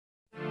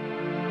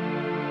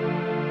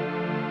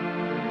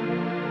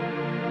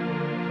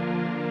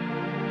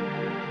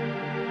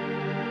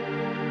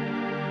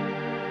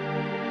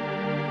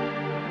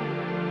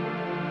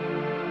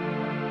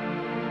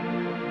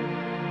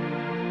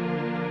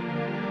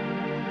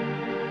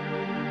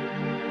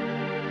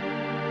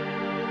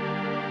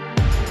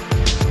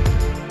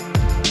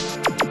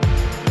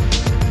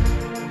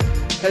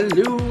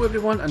Hello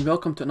everyone and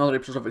welcome to another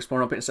episode of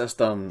Exploring Operating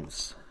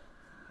Systems.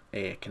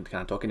 Can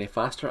I talk any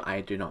faster?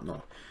 I do not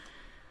know.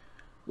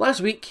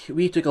 Last week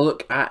we took a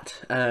look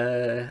at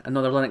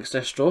another Linux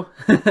distro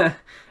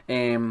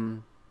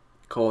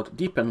called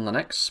Deepin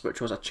Linux,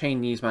 which was a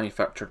Chinese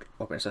manufactured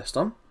operating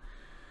system.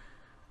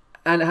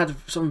 And it had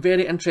some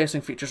very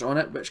interesting features on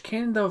it, which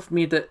kind of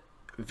made it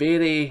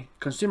very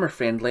consumer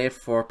friendly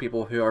for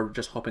people who are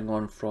just hopping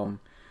on from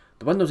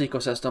the Windows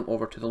ecosystem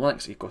over to the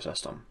Linux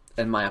ecosystem,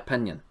 in my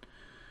opinion.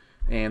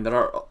 And there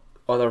are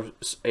other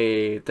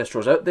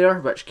distros out there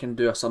which can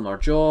do a similar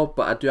job,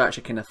 but I do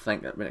actually kind of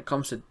think that when it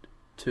comes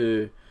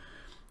to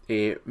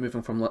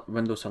moving from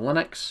Windows to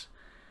Linux,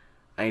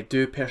 I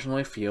do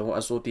personally feel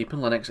as though Deepin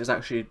Linux is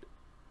actually,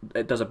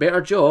 it does a better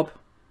job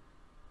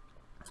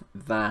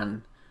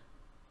than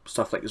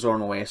stuff like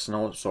Zorn OS and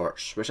all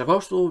sorts, which I've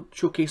also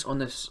showcased on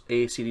this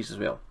series as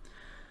well.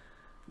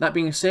 That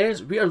being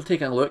said, we are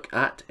taking a look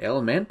at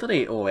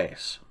Elementary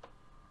OS,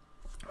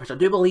 which I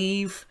do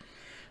believe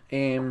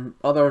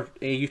other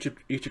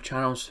YouTube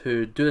channels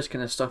who do this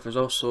kind of stuff is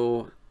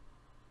also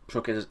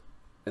showcases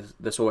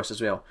this OS as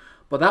well.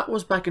 But that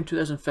was back in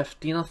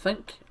 2015, I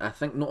think. I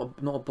think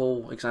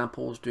notable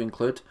examples do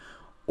include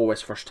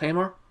OS First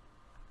Timer.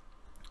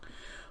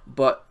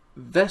 But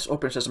this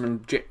operating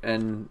system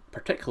in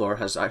particular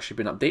has actually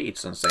been updated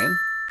since then.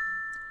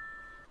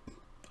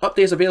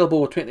 Updates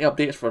available, 20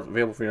 updates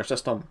available for your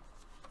system.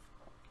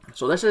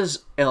 So this is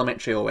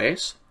Elementary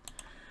OS.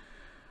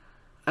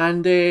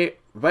 And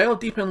while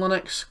Deepin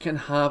Linux can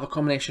have a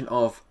combination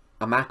of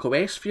a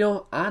macOS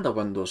feel and a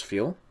Windows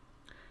feel,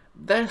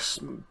 this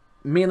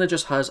mainly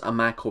just has a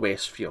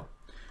macOS feel.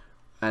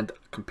 And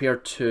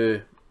compared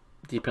to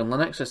Deepin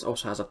Linux, this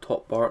also has a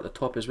top bar at the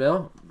top as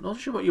well. Not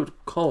sure what you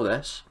would call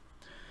this,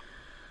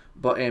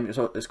 but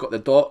it's got the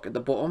dock at the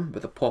bottom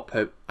with the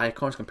pop-out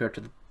icons compared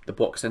to the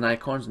boxed-in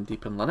icons in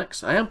Deepin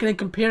Linux. I am kind of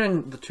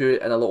comparing the two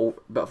in a little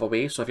bit of a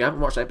way, so if you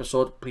haven't watched the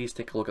episode, please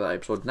take a look at that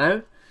episode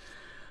now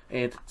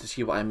to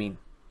see what I mean.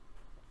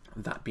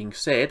 That being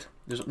said,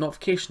 there's a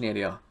notification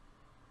area,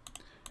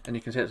 and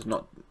you can set it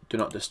to do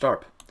not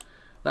disturb.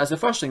 That's the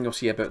first thing you'll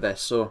see about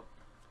this. So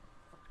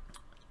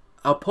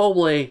I'll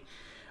probably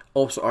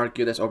also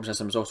argue this operating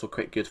system is also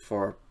quite good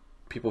for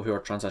people who are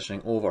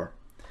transitioning over.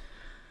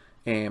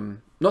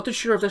 Not too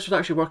sure if this would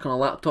actually work on a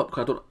laptop,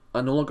 because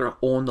I no longer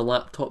own the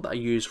laptop that I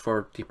use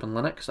for Deepin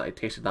Linux that I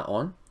tested that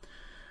on.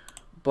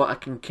 But I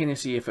can kind of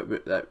see if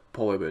that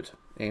probably would.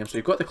 So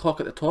you've got the clock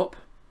at the top.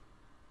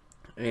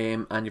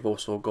 And you've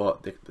also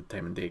got the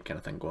time and date kind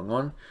of thing going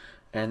on,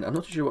 and I'm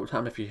not too sure what would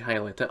happen if you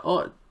highlight it. Oh,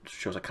 it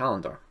shows a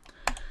calendar.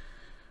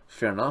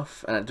 Fair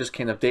enough, and it just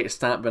kind of date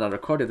stamped when I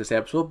recorded this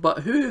episode, but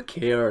who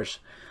cares?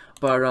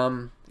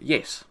 But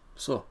yes,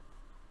 so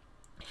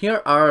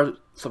here are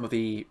some of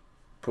the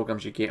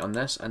programs you get on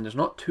this, and there's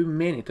not too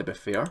many to be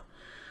fair,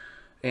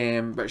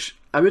 which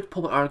I would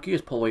probably argue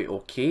is probably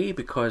okay,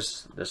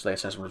 because there's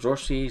less system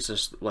resources,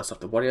 there's less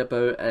stuff to worry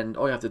about, and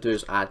all you have to do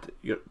is add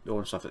your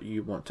own stuff that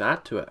you want to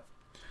add to it.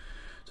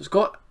 So it's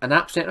got an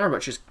app center,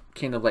 which is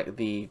kind of like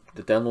the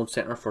download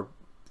center for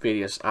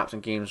various apps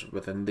and games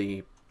within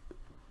the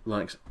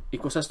Linux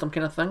ecosystem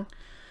kind of thing.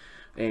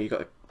 You've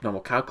got a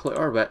normal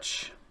calculator,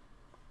 which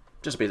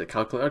just a basic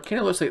calculator. Kind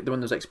of looks like the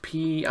Windows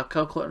XP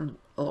calculator in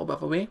a little bit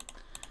of a way.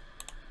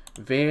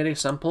 Very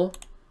simple.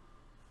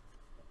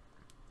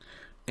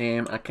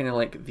 I kind of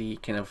like the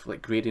kind of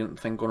like gradient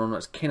thing going on.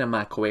 It's kind of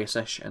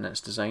macOS-ish in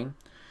its design.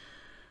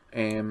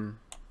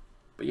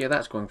 But yeah,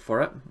 that's going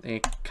for it.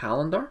 A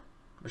calendar,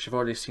 which you've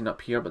already seen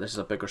up here, but this is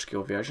a bigger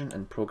scale version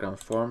in program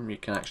form. You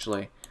can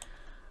actually,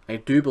 I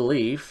do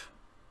believe,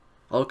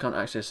 all account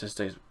access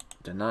is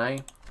deny.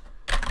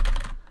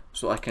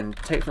 So I can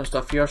type some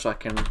stuff here, so I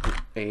can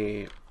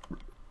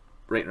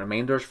write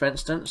reminders, for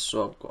instance.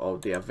 So I've got all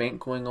the event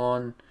going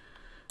on.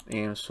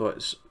 So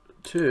it's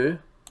 2.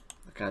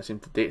 I can't seem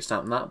to date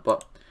stamp that,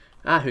 but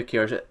who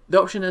cares?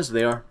 The option is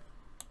there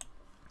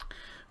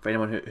for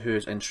anyone who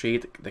is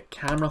intrigued. The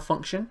camera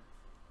function.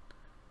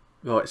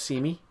 Will it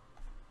see me?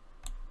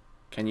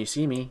 Can you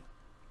see me?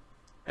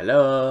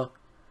 Hello?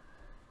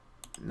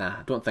 Nah,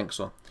 I don't think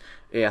so.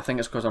 I think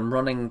it's because I'm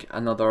running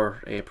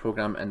another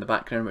program in the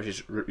background which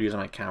is using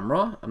my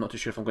camera. I'm not too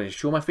sure if I'm going to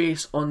show my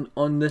face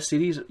on this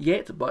series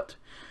yet, but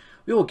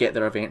we will get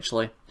there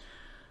eventually.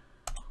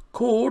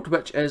 Code,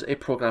 which is a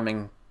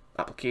programming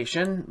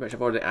application, which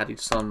I've already added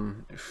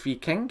some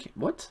freaking.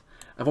 What?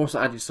 I've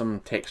also added some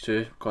text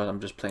to, because I'm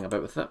just playing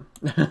about with it.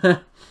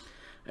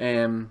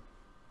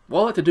 What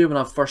I like to do when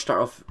I first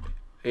start off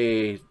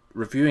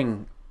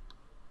reviewing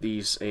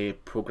these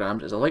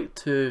programs is I like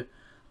to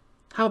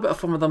have a bit of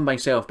fun with them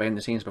myself behind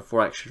the scenes before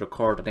I actually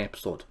record an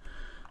episode.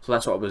 So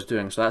that's what I was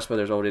doing. So that's why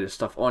there's already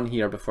stuff on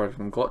here before I've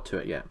even got to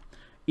it yet.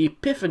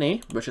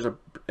 Epiphany, which is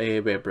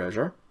a web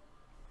browser,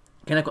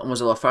 kind of got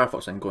Mozilla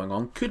Firefox thing going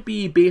on. Could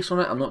be based on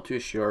it, I'm not too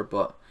sure,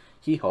 but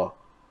hee-haw.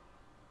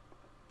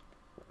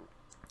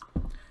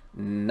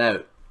 Now,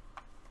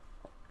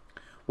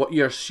 what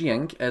you're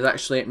seeing is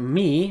actually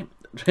me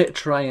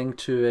trying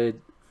to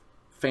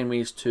find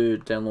ways to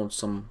download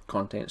some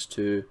contents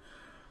to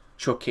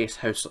showcase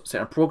how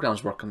certain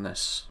programs work on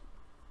this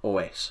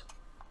OS.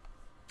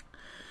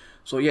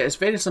 So yeah, it's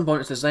very simple in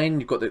its design.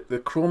 You've got the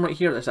Chrome right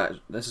here.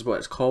 This is what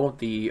it's called,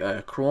 the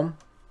Chrome.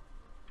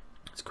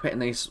 It's quite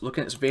nice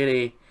looking. It's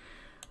very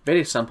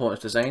simple in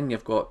its design.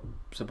 You've got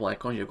simple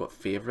icons, you've got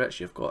favorites,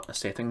 you've got a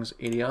settings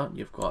area,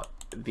 you've got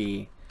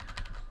the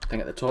thing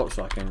at the top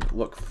so I can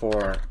look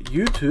for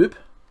YouTube,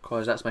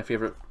 because that's my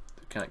favorite.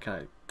 Can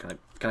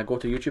I go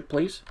to YouTube,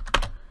 please?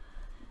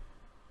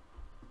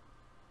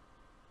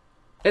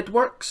 It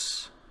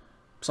works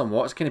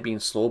somewhat. It's kind of being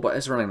slow, but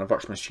it's running on a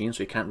virtual machine,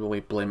 so you can't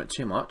really blame it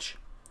too much.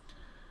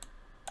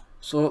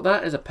 So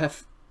that is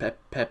Epiphany.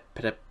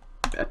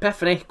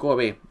 Go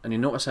away. And you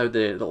notice how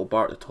the little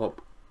bar at the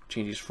top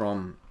changes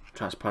from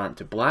transparent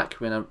to black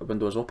when a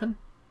window is open.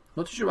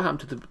 Not too sure what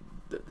happened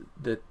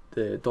to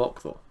the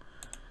dock though.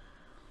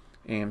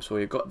 So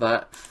you've got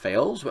that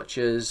files, which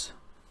is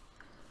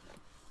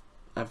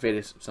a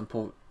very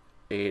simple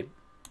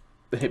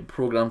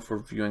program for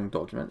viewing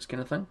documents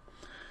kind of thing.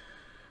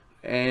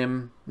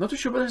 Not too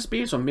sure what this is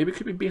based on. Maybe it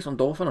could be based on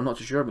Dolphin, I'm not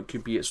too sure, but it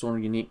could be its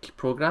own unique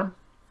program.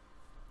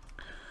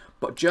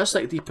 But just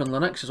like Deep in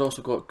Linux, it's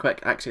also got quick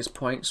access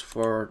points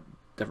for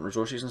different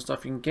resources and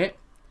stuff you can get.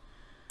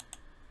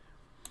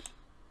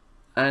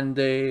 And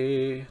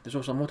there's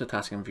also a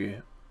multitasking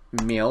view,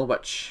 mail,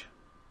 which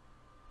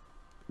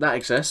that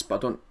exists, but I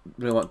don't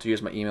really want to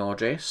use my email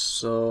address.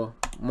 So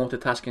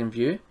multitasking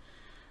view,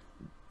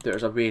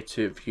 there's a way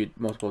to view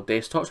multiple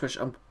desktops, which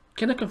I'm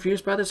kind of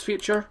confused by this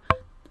feature.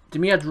 To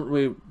me, I'd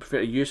really prefer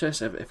to use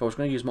this. If I was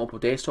going to use multiple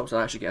desktops,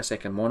 I'd actually get a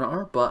second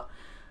monitor, but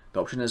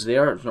the option is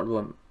there. It's not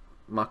really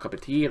my cup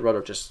of tea. I'd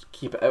rather just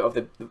keep it out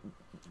of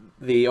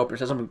the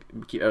operating system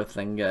and keep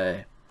everything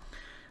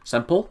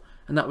simple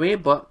in that way.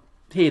 But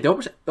hey, the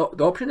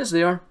option is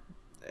there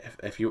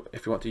if you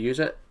want to use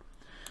it.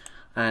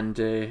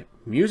 And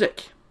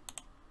music.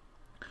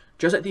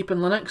 Just like Deep in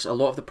Linux, a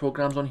lot of the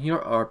programs on here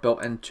are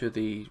built into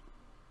the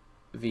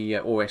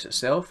OS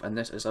itself, and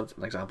this is an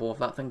example of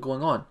that thing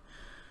going on.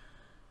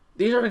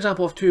 These are an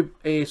example of two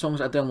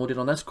songs I downloaded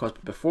on this, because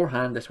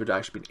beforehand this would have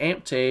actually been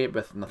empty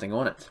with nothing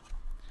on it.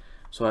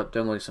 So I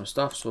downloaded some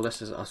stuff. So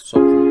this is a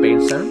song from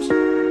Bain Sounds.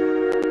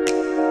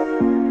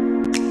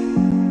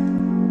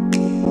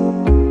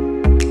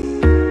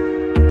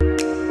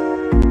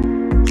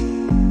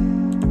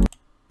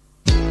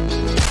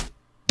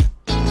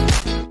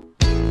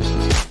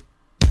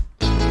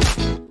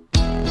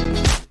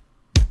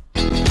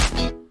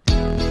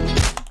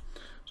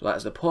 So that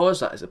is the pause,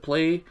 that is the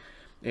play.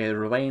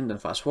 Rewind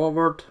and fast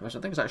forward, which I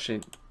think is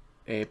actually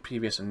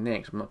previous and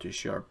next, I'm not too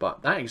sure,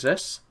 but that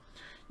exists.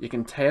 You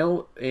can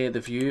tell the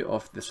view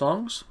of the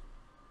songs.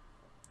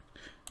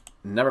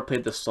 Never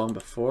played this song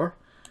before.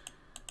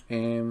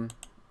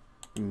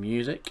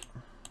 Music,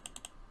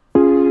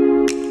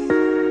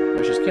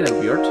 which is kind of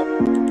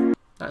weird.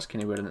 That's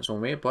kind of weird in its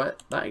own way,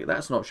 but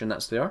that's an option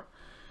that's there.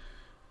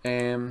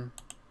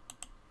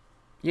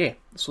 Yeah,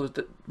 so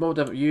the multiple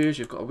different views.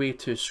 You've got a way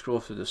to scroll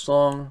through the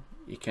song.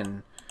 You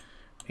can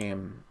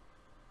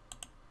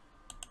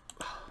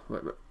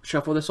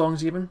shuffle the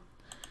songs even,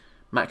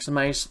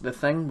 maximize the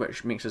thing,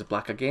 which makes us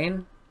black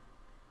again,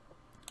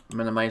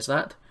 minimize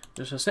that.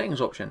 There's a settings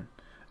option,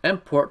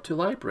 import to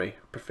library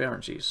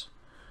preferences.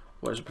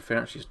 What does the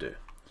preferences do?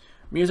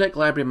 Music,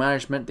 library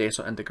management,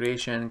 desktop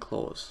integration,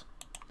 close.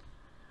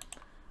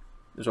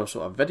 There's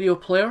also a video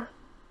player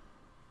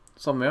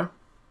somewhere.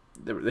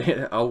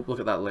 I'll look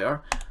at that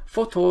later.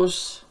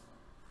 Photos.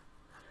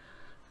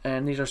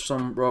 And these are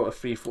some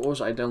royalty-free photos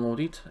I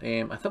downloaded.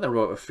 I think they're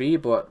royalty-free,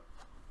 but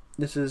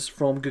this is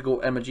from Google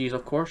Images,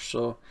 of course.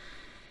 So,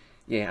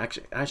 yeah, I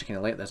actually kind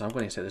of like this. I'm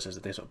going to set this as a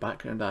desktop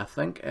background, I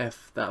think,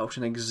 if that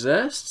option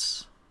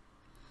exists.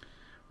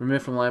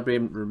 Remove from library,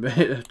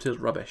 remove to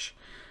rubbish.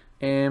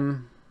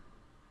 I'm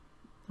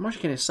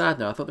actually kind of sad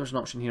now. I thought there was an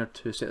option here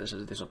to set this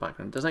as a desktop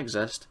background. It doesn't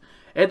exist.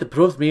 It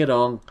proved me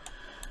wrong.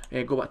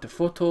 Go back to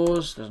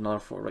photos. There's another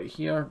photo right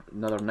here.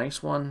 Another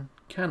nice one.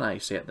 Can I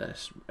set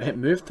this?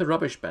 Move to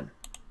rubbish bin.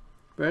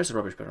 Where is the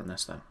rubbish bin on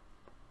this thing?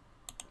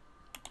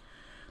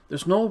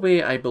 There's no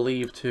way, I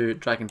believe, to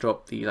drag and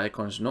drop these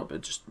icons. Nope,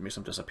 it just makes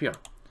them disappear.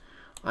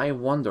 I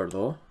wonder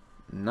though.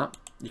 No,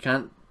 you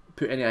can't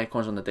put any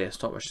icons on the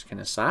desktop, which is kind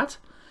of sad.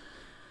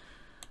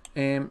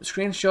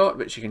 Screenshot,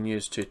 which you can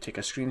use to take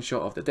a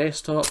screenshot of the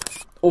desktop.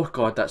 Oh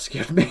god, that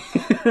scared me.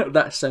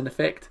 That sound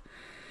effect.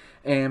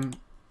 So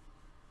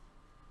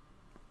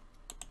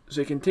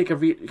you can take a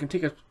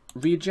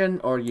region,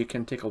 or you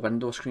can take a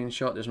window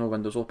screenshot. There's no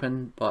windows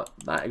open, but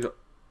it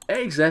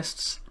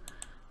exists.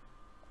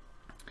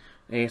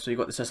 So you've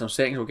got the system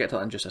settings. We'll get to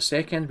that in just a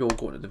second. We'll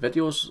go into the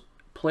videos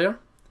player.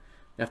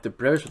 You have to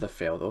browse with the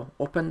file though.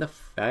 Open the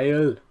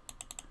file.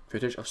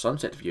 Footage of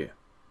sunset view.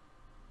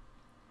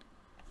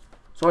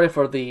 Sorry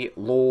for the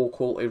low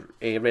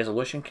quality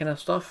resolution kind of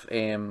stuff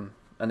and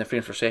the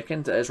frames per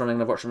second. It is running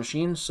on a virtual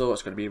machine, so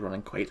it's going to be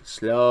running quite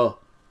slow.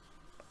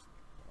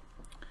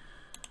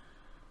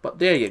 But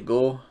there you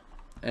go.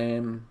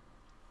 So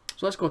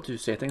let's go to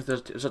settings.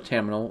 There's a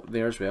terminal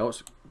there as well.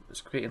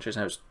 It's quite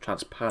interesting how it's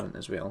transparent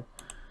as well.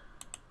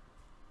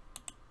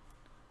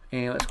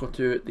 Let's go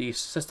to the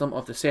system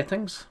of the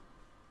settings.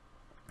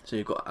 So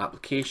you've got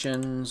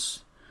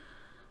applications,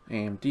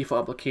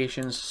 default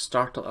applications,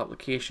 startup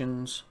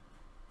applications.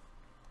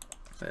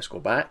 Let's go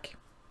back.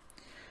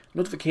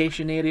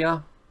 Notification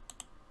area.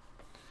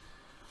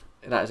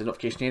 That is the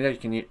notification area. You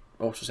can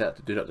also set it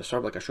to do not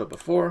disturb like I showed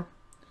before.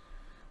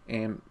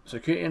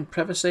 Security and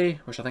privacy,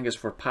 which I think is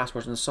for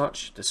passwords and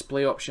such.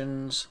 Display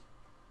options,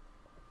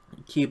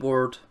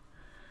 keyboard,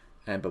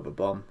 and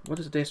what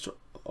does the desktop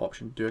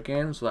option do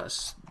again? So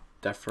that's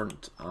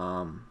different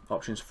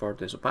options for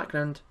desktop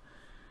background.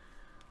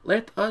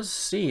 Let us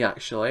see,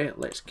 actually.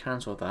 Let's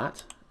cancel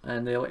that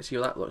and let's see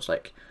what that looks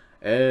like.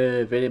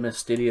 Very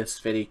mysterious,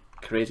 very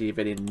crazy,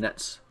 very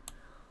nuts.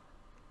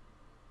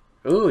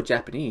 Oh,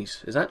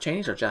 Japanese. Is that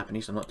Chinese or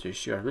Japanese? I'm not too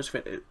sure.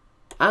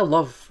 I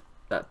love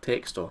that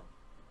text though.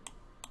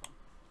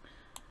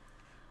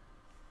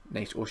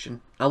 Nice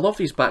ocean. I love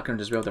these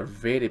backgrounds as well. They're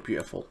very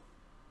beautiful.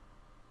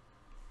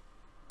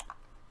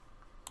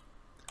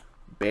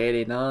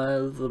 Very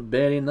nice,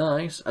 very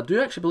nice. I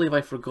do actually believe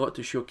I forgot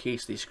to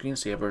showcase the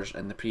screensavers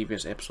in the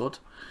previous episode.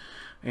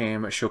 It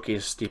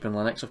showcased Deep in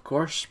Linux, of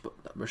course, but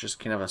that was just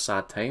kind of a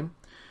sad time.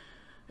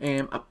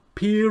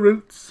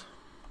 Appearance.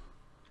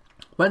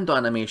 Window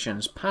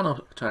animations,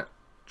 panel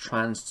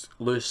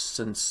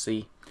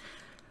translucency,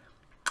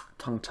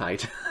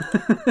 tongue-tied.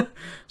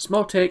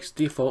 Small text,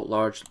 default,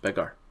 large,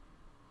 bigger.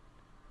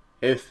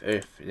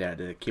 Yeah,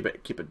 keep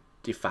it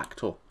de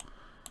facto.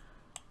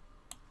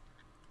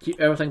 Keep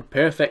everything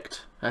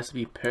perfect. Has to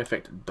be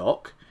perfect.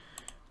 Dock.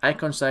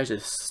 Icon size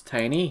is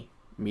tiny,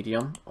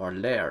 medium, or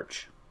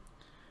large.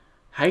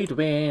 Hide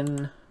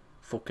when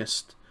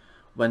focused.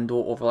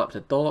 Window overlap to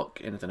dock.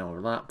 Anything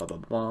overlap. Blah blah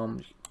blah.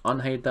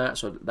 Unhide that,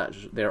 so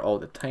that's there all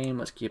the time.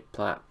 Let's keep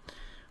that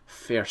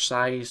fair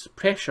size.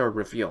 Pressure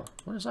reveal.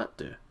 What does that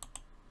do?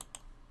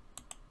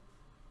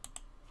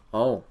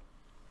 Oh.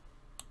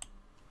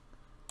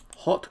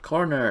 Hot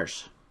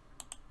corners.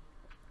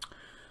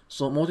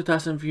 So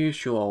multitasking view,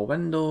 show all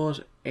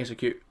windows,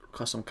 execute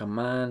custom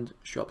command,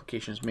 show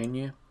applications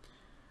menu.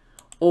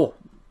 Oh,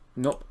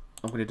 nope,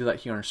 I'm going to do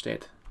that here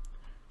instead.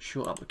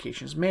 Show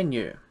applications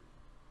menu.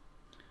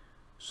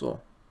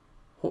 So,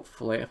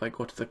 hopefully if I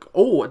go to the...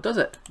 Oh, it does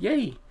it!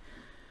 Yay!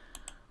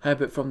 How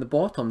about from the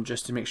bottom,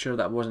 just to make sure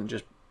that I wasn't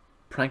just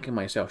pranking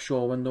myself. Show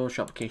all windows,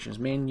 show applications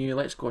menu.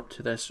 Let's go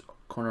to this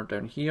corner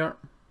down here.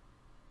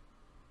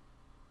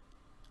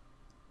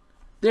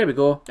 There we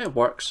go, it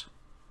works.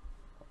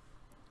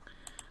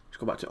 Let's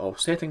go back to all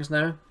settings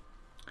now.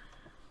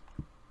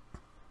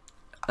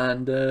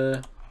 And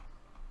that's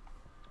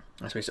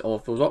basically all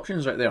of those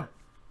options right there.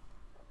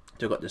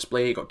 So you've got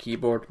display, you've got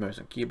keyboard, mouse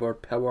and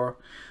keyboard, power.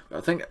 But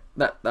I think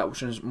that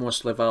option is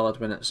mostly valid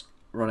when it's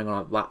running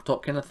on a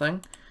laptop kind of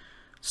thing.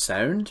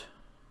 Sound.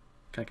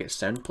 Can I get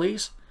sound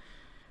please?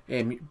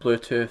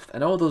 Bluetooth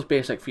and all those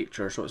basic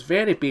features. So it's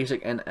very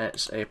basic in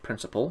its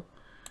principle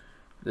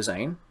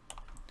design.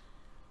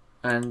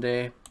 And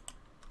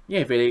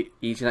yeah, very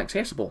easy and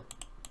accessible,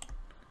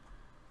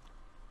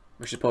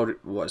 which is probably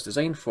what it's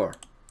designed for.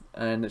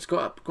 And it's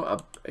got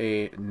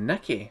a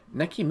Nicky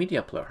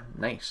media player.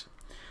 Nice.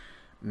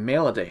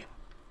 Melody.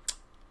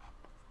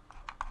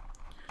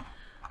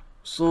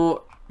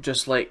 So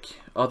just like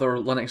other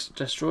Linux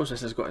distros, this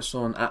has got its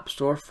own app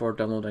store for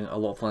downloading a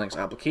lot of Linux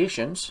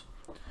applications.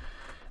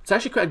 It's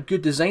actually quite a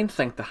good design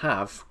thing to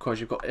have because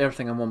you've got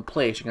everything in one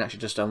place. You can actually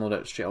just download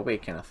it straight away,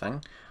 kind of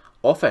thing.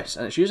 Office,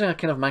 and it's using a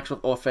kind of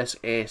Microsoft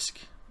Office-esque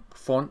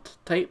font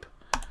type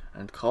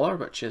and colour,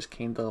 which is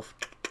kind of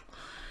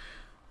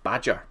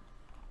badger.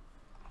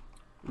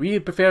 We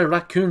prefer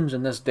raccoons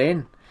in this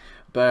den,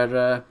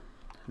 but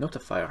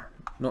notifier,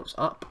 notes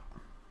up.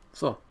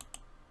 So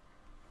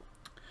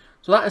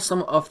that is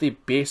some of the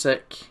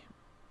basic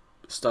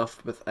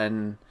stuff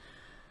within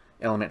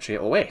Elementary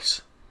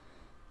OS.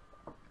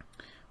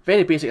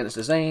 Very basic in its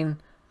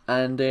design,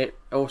 and it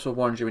also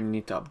warns you when you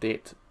need to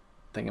update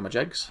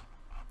thingamajigs.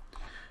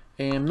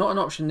 Not an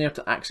option there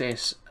to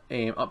access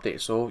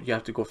updates, so you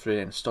have to go through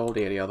the installed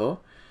area though,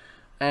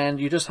 and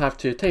you just have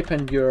to type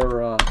in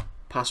your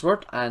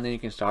password and then you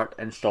can start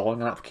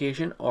installing an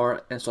application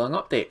or installing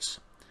updates.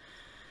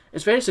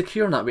 It's very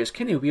secure in that way. It's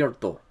kind of weird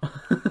though.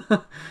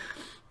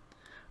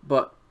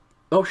 But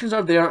options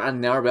are there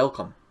and they are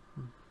welcome.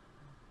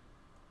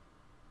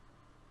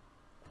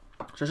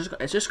 So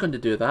it's just going to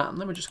do that.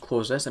 Let me just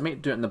close this. I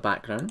might do it in the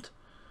background.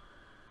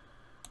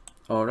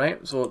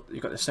 Alright, so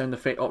you've got the sound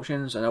effect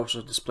options, and it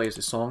also displays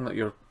the song that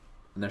you're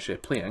initially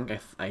playing,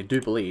 I do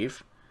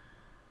believe.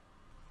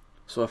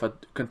 So if I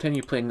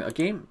continue playing a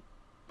game,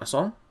 a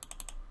song.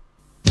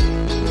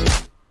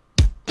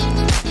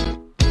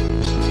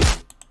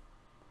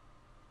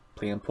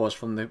 Play and pause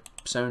from the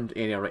sound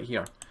area right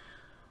here.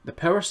 The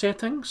power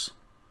settings,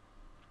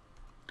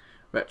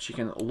 which you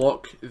can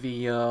lock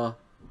the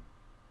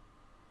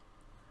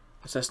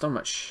system,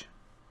 which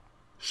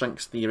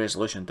shrinks the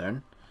resolution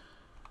down.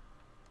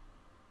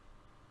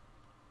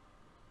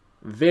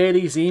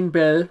 Very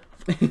simple.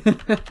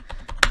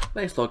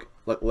 let's log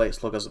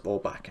us all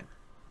back in.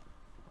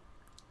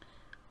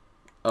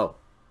 Oh.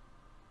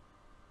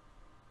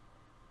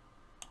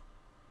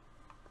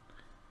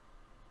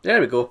 There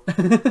we go.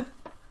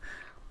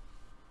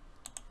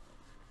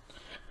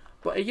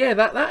 But yeah,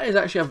 that is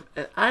actually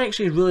I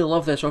actually really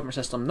love this operating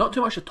system. Not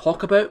too much to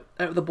talk about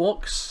out of the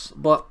box,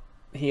 but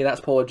hey,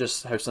 that's probably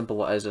just how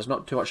simple it is. There's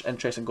not too much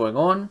interesting going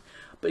on,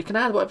 but you can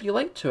add whatever you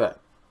like to it.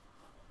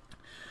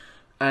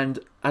 And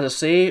as I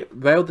say,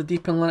 while the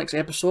Deep in Linux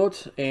episode,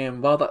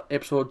 while that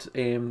episode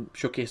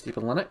showcased Deep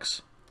in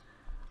Linux,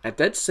 I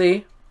did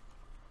say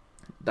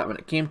that when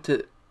it came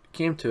to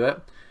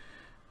it,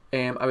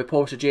 I would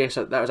probably suggest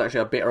that was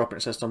actually a better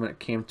operating system when it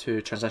came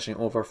to transitioning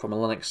over from a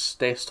Linux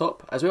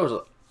desktop as well as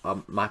a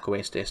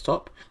macOS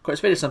desktop. Because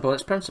it's very simple in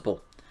its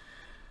principle.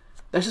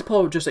 This is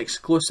probably just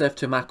exclusive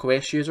to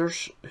macOS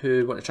users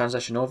who want to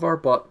transition over,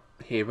 but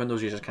hey,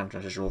 Windows users can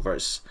transition over.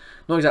 It's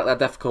not exactly a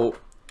difficult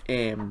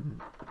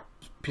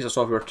piece of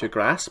software to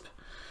grasp.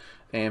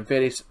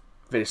 Very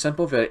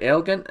simple, very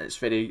elegant. It's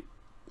very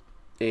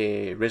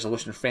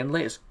resolution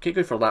friendly. It's quite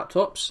good for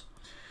laptops.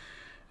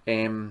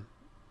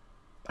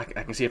 I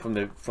can see it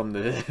from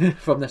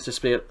from this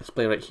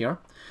display right here.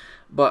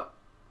 But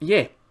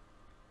yeah,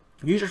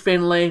 user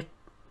friendly,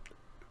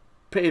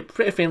 pretty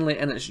friendly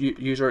in its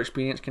user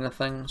experience kind of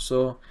thing.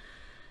 So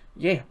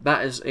yeah,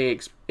 that is a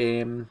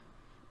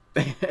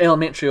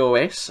Elementary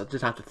OS. I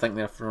did have to think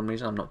there for some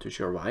reason. I'm not too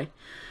sure why.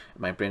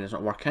 My brain is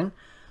not working.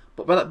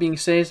 But with that being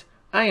said,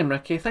 I am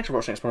Ricky. Thanks for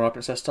watching Exploring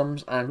Operating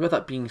Systems. And with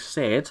that being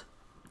said,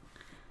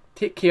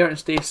 take care and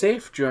stay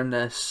safe during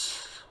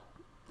this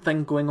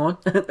thing going on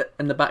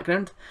in the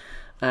background.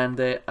 And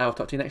I'll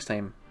talk to you next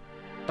time.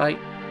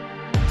 Bye.